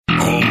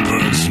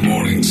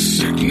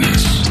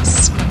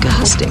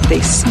disgusting.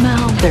 They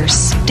smell, they're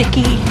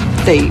sticky,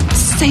 they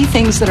say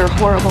things that are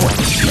horrible.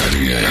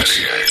 98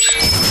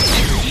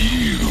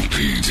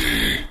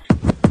 UPD.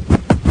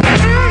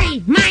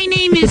 Hi, my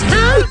name is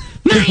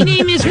My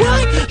name is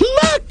what?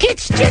 Look,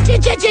 it's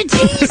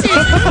Jesus.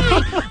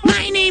 Hi,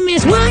 my name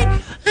is what?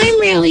 I'm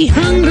really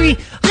hungry.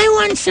 I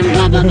want some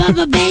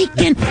bubba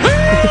bacon.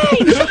 Hi!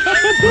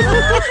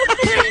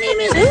 My name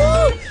is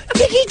who?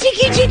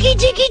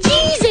 Chicky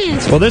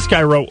Jesus. Well, this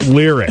guy wrote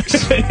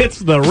lyrics. It's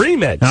the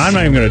remix. Now, I'm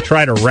not even going to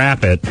try to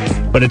rap it,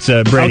 but it's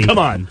Brady. Oh, come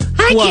on.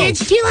 Hi, kids.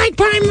 Do you like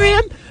prime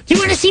rib? Do you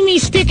want to see me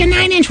stick a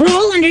 9-inch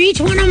roll under each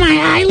one of my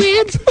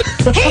eyelids?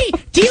 Hey,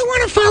 do you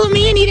want to follow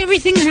me and eat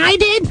everything that I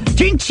did?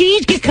 Drink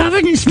cheese, get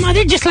covered and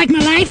smothered just like my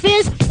life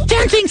is?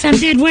 John thinks I'm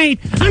dead weight.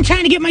 I'm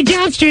trying to get my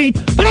job straight,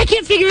 but I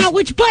can't figure out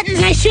which buttons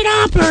I should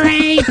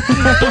operate.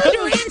 Bob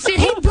Duran said,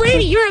 hey,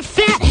 Brady, you're a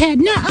fathead.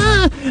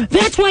 Nuh-uh.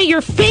 That's why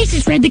your face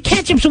is red. The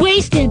ketchup's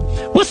wasted.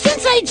 Well,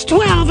 since age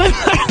 12, I've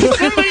heard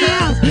somebody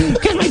else.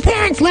 Because my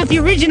parents left the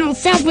original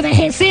self with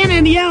a Santa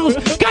and the elves.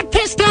 Got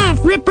pissed off,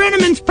 ripped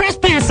Brenneman's press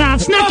pass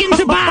off, snuck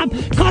into Bob,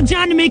 called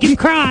John to make him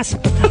cross.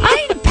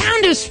 I ate a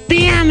pound of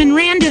Spam and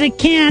ran to the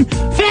can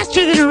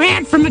faster than a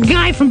rat from a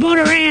guy from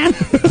Bodoran.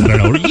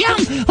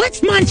 Yum!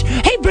 Let's munch.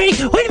 Hey,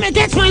 Brady, wait a minute.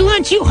 That's my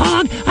lunch, you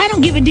hog. I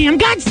don't give a damn.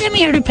 God sent me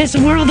here to piss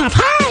the world off.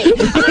 Hi!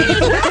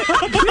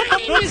 My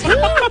name is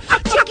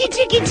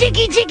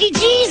Chicky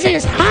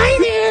Jesus. Hi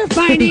there.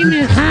 My name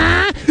is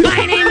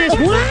My name is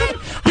what?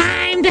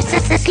 I'm the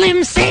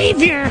Slim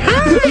Savior.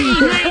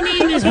 Hi! My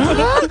name is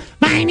what?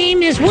 My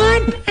name is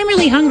what? I'm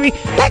really hungry.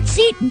 Let's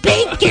eat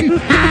bacon.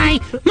 Hi.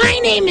 My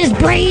name is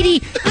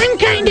Brady. I'm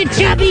kind of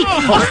chubby.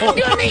 I'm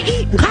gonna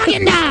eat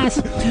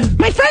Haagen-Dazs.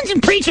 My friends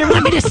and preacher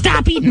want me to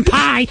stop eating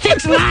pie.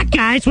 Thanks a lot,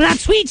 guys. Without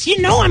sweets, you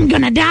know I'm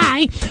gonna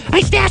die.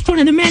 I stashed one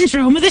in the men's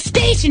room of the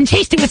station,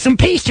 chased it with some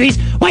pastries,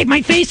 wiped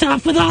my face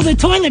off with all the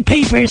toilet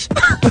papers.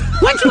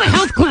 Went to a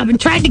health club and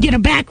tried to get a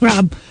back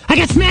rub. I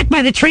got smacked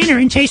by the trainer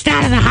and chased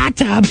out of the hot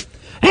tub.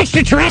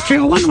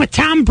 Extraterrestrial, one with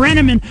Tom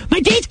Brenneman.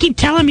 My dates keep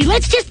telling me,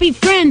 let's just be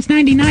friends.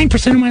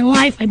 99% of my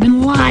life, I've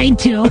been lied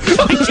to.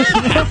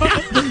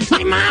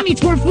 My mom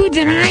eats more food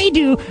than I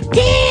do.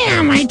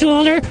 Damn, I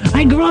told her.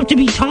 I grew up to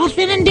be tall,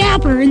 thin, and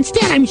dapper.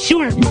 Instead, I'm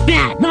short and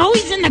fat and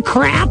always in the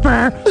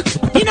crapper.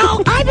 You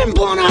know, I've been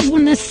blown off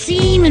when the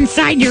seam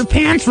inside your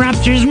pants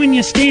ruptures when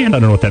you stand. I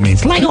don't know what that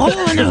means. Like a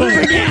hole in a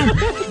Hoover Dam.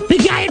 The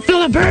guy at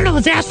Filiberto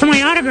has asked for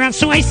my autograph,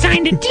 so I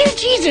signed it. Dear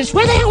Jesus,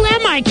 where the hell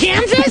am I?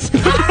 Kansas?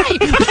 Hi,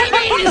 my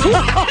name is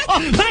what?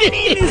 My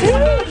name is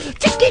who?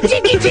 Chicky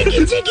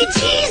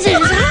Jesus.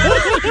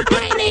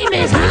 My name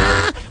is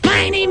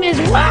My name is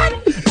what?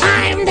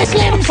 I'm the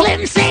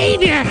Slim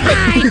Savior.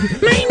 Hi,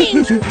 my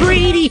name's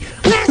Brady.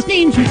 Last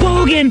name's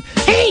Bogan.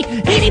 Hey,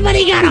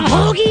 anybody got a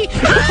hoagie?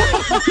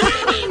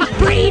 My name's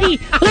Brady.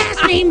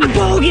 Last name's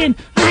Bogan.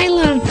 I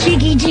love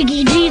Chicky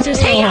Jesus.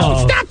 Hey,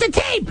 stop the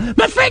tape.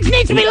 My fridge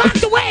needs to be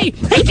locked away.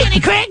 Hey, Jenny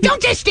Craig,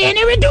 don't just stand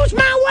there. Reduce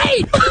my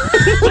weight.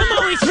 I'm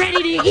always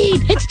ready to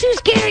eat. It's too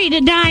scary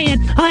to diet.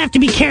 I'll have to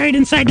be carried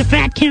inside the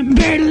fat camp and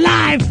buried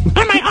alive.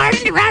 Are my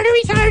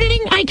arteries hardening?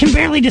 I can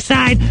barely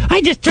decide.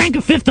 I just drank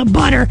a fifth of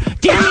butter.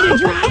 Dare me to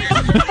drive.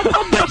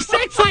 My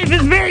sex life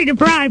is very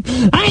deprived.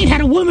 I ain't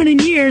had a woman in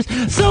years,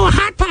 so a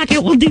Hot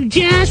Pocket will do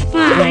just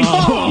fine.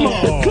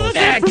 Close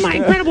that for my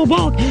incredible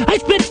bulk. I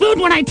spit food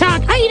when I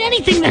talk. I eat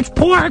anything that's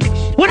pork.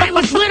 When I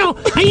was little,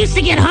 I used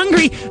to get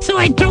hungry, so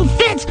I'd throw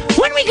fits.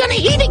 When we gonna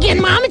eat again,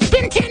 Mom? It's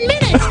been 10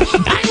 minutes.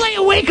 I lay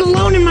awake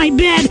alone in my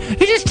bed.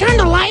 I just turned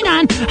the light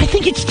on. I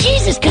think it's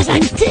Jesus because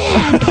I'm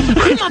dead.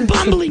 I'm a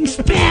bumbling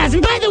spaz.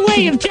 And by the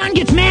way, if John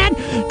gets mad,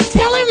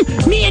 tell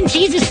him me and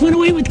Jesus went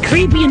away with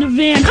Creepy in a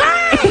van.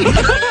 Hi!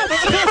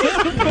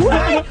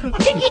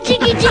 Chicky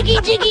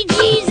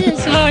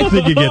Jesus. I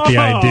think you get the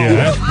idea.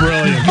 That's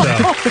brilliant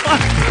stuff.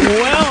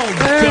 Well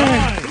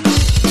done.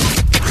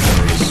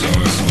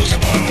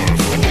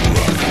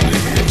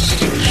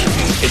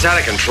 It's out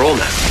of control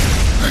now.